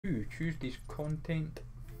Tuesday's content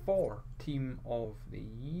for Team of the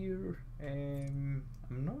Year. I'm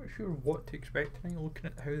not sure what to expect tonight looking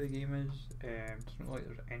at how the game is. Doesn't look like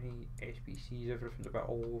there's any SBCs, everything's a bit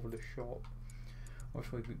all over the shop.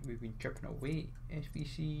 Obviously we've been chipping away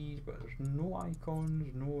SBCs, but there's no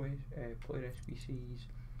icons, no player SBCs,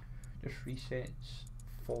 just resets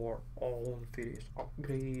for all the various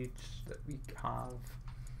upgrades that we have.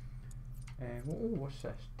 What's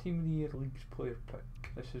this? Team of the Year Leagues Player Pick.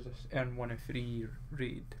 This is this earn 1 in 3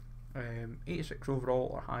 raid. 86 overall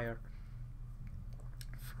or higher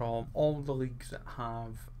from all the leagues that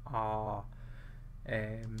have a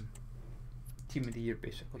Team of the Year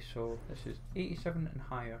basically. So this is 87 and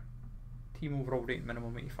higher. Team overall rating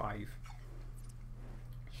minimum 85.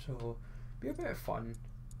 So be a bit of fun,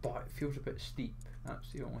 but it feels a bit steep.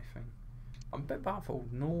 That's the only thing. I'm a bit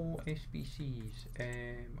baffled, no SBCs.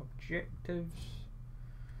 Objectives.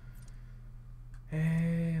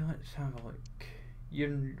 Let's have a look. Year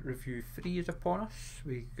in Review 3 is upon us.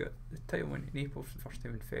 We got the title win in April for the first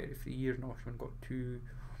time in 33 years. Northman got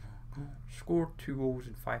scored 2 goals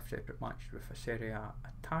in 5 separate matches with a Serie A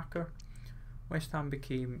attacker. West Ham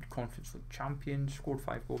became Conference League champions, scored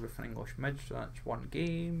 5 goals with an English mid, so that's 1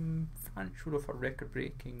 game. France showed off a record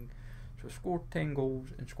breaking. So scored 10 goals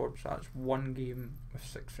and scored, so that's 1 game with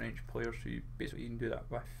 6 French players, so you basically can do that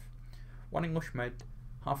with 1 English mid,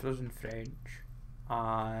 half a dozen French,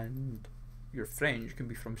 and your French can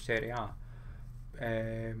be from Serie A.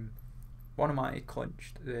 Bonamati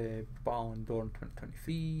clinched the Ballon d'Or in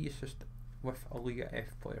 2023, it's just with a Liga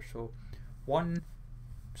F player, so 1,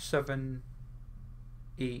 7,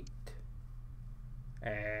 8,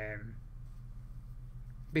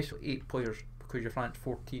 basically 8 players, because your France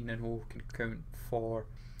 14 and 0 can count for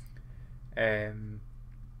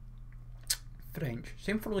French.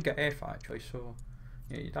 Same for Liga F actually, so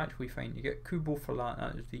yeah, you'd actually find you get Kubo for that.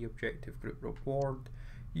 That is the objective group reward.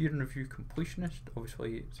 Year in Review completionist,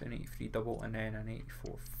 obviously it's an 83 double and then an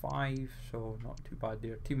 84 5, so not too bad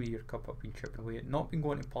there. Team of the Year Cup I've been chipping away. Not been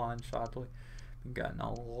going to plan sadly. Been getting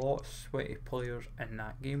a lot of sweaty players in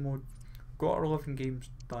that game mode. Got our 11 games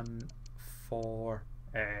done for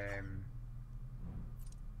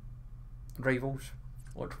Rivals.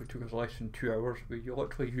 Literally took us less than 2 hours. You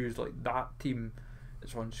literally used like that team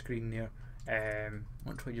that's on screen there.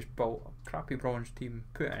 Literally just built a crappy bronze team,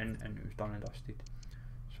 put it in, and it was done and dusted.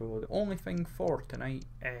 So the only thing for tonight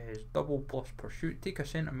is Double Plus Pursuit. Take a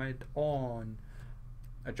centre mid on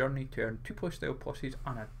a journey to earn 2 play style pluses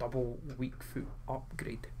and a double weak foot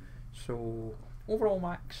upgrade. So overall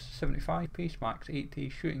max 75, pace max 80,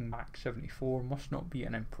 shooting max 74, must not be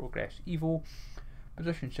an in progress EVO.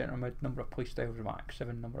 Position centre mid, number of playstyles max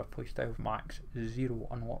 7, number of playstyles max 0,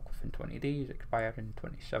 unlock within 20 days, expire in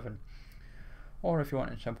 27. Or if you want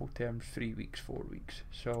in simple terms, 3 weeks, 4 weeks.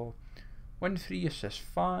 So win 3, assist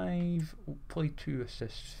 5, play 2,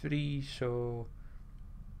 assist 3, so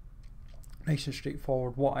nice and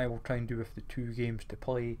straightforward. What I will try and do with the 2 games to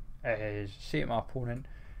play is say to my opponent,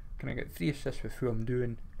 can I get 3 assists with who I'm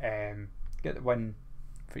doing, get the win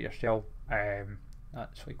for yourself,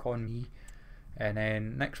 that's like on me. And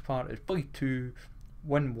then next part is play 2,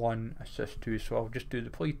 win 1, assist 2, so I'll just do the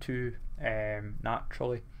play 2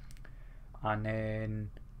 naturally, and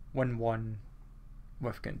then win 1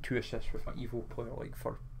 with getting 2 assists with my EVO player, like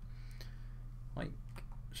for like,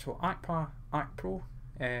 so Act Pro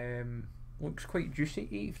looks quite juicy.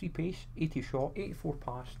 83 pace, 80 shot, 84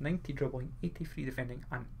 pass, 90 dribbling, 83 defending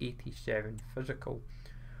and 87 physical.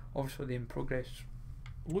 Obviously the in progress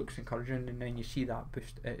looks encouraging, and then you see that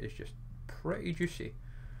boost, it is just pretty juicy.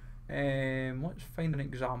 Let's find an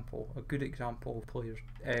example, a good example of players.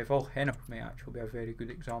 Volhenna may actually be a very good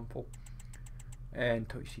example. And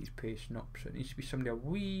TOTY's pace up, so it needs to be somebody a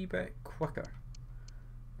wee bit quicker.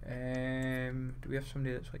 Do we have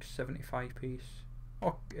somebody that's like 75 pace?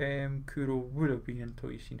 Oh, Kuro would have been in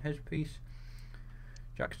TOTY seen his pace.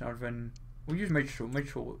 Jackson Irvin, we'll use Mitchell.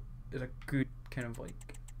 Mitchell is a good kind of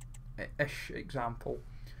like ish example.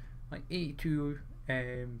 Like 82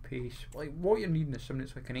 pace. Like what you're needing is somebody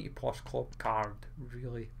that's like an 80 plus club card,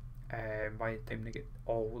 really. By the time they get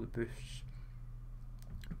all the boosts.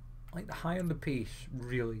 Like the higher the pace,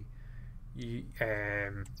 really, you're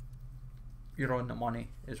on the money,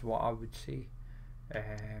 is what I would say.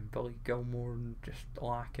 Billy Gilmore just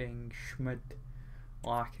lacking, Schmid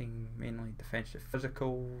lacking mainly defensive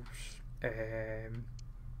physicals.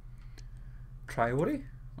 Traore,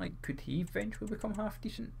 like could he eventually become half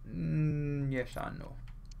decent? Yes and no.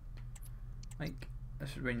 Like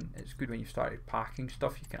this is when it's good when you started packing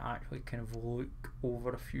stuff, you can actually kind of look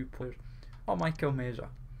over a few players. Oh, Michael Meza.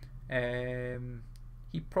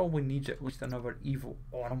 he probably needs at least another EVO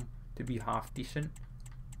on him to be half decent.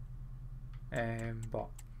 But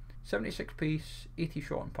 76 pace, 80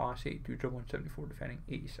 shot and pass, 82 dribbling, 74 defending,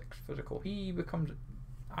 86 physical. He becomes,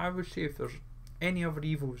 I would say, if there's any other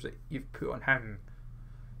EVOs that you've put on him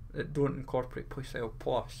that don't incorporate playstyle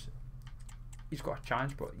plus, he's got a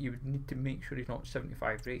chance, but you would need to make sure he's not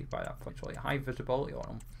 75 rated by that point. So like high visibility on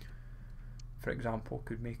him, for example,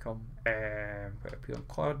 could make him quite appealing.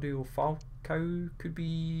 Claudio Falcao could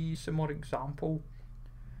be a similar example.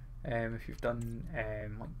 If you've done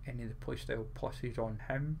like any of the playstyle pluses on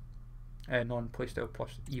him, non-playstyle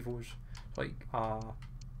plus EVOs, like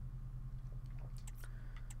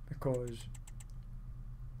because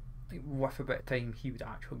like, with a bit of time he would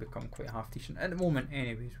actually become quite half decent. At the moment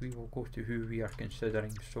anyways, we will go to who we are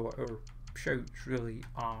considering. So our shouts really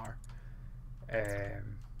are,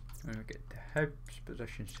 when we get to Hibs,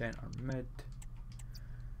 position centre mid,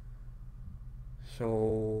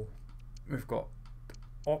 so we've got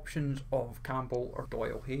options of Campbell or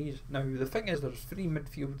Doyle Hayes. Now the thing is, there's 3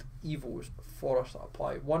 midfield EVOs for us that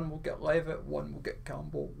apply. One will get Levitt, one will get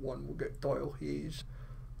Campbell, one will get Doyle Hayes.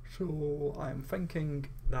 So I'm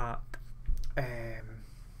thinking that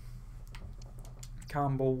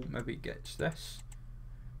Campbell maybe gets this,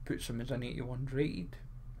 puts him as an 81 rated.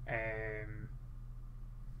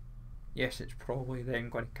 Yes, it's probably then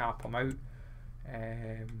going to cap him out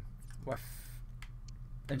with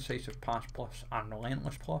incisive pass plus and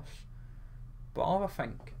relentless plus, but I'll have a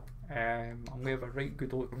think. I'm going to have a right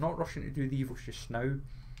good look. I'm not rushing to do the EVOs just now,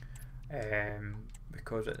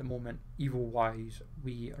 because at the moment, EVO wise,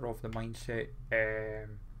 we are of the mindset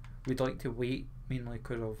we'd like to wait, mainly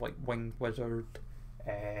because of like Winged Wizard.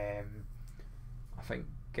 I think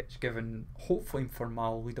gets given hopefully for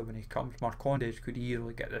Mal leader when he comes. Marcondes could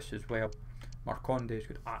easily get this as well. Marcondes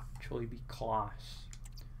could actually be class.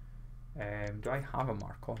 Do I have a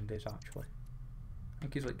Marcondes actually? I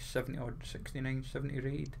think he's like 70 or 69, 70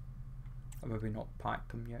 rated. I've maybe not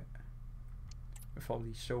packed him yet with all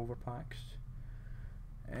these silver packs.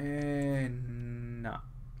 Nah,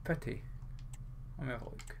 pity. Let me have a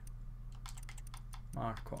look.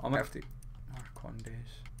 I might have to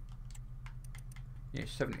Marcondes. Yeah,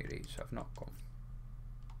 70 rates, so I've not got him.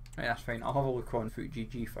 Right, that's fine. I'll have a look on Foot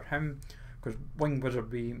GG for him, because Wing Wizard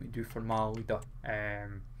will be able to do for my leader.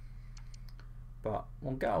 But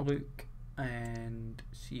we'll get a look and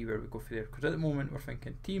see where we go for there, because at the moment we're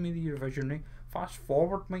thinking Team of the Year Visionary. Fast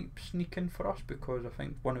Forward might sneak in for us, because I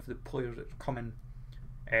think one of the players that's coming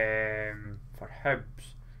for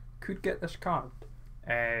Hibs could get this card.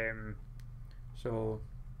 So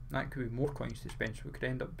that could be more coins to spend, so we could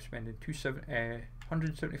end up spending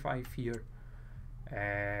 175 here,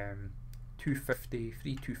 250,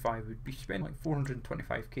 325 would be spending like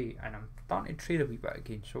 425k, and I'm starting to trade a wee bit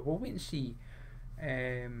again, so we'll wait and see.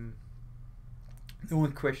 The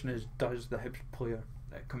only question is, does the Hibs player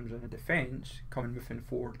that comes in a defence come in within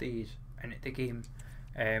 4 days in the game?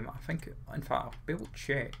 I think, in fact, I'll be able to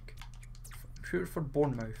check. I'm sure it's for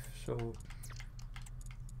Bournemouth, so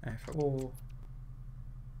if it will.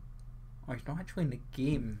 Oh, he's not actually in the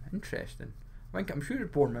game. Interesting. I'm sure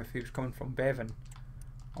it's Bournemouth. He was coming from Bevan.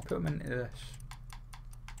 I'll put him into this.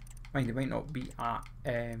 Mind, he might not be at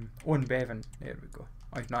on Bevan. There we go.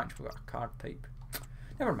 Oh, he's not actually got a card type.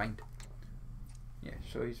 Never mind. Yeah,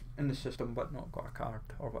 so he's in the system but not got a card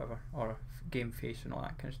or whatever, or a game face and all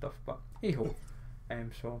that kind of stuff. But hey ho.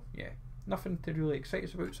 So yeah, nothing to really excite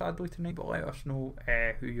us about sadly tonight, but let us know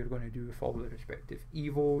who you're going to do with all the respective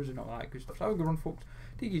EVOs and all that good stuff. So have a good one, folks.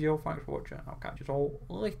 Take it easy, all. Thanks for watching. I'll catch you all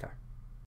later.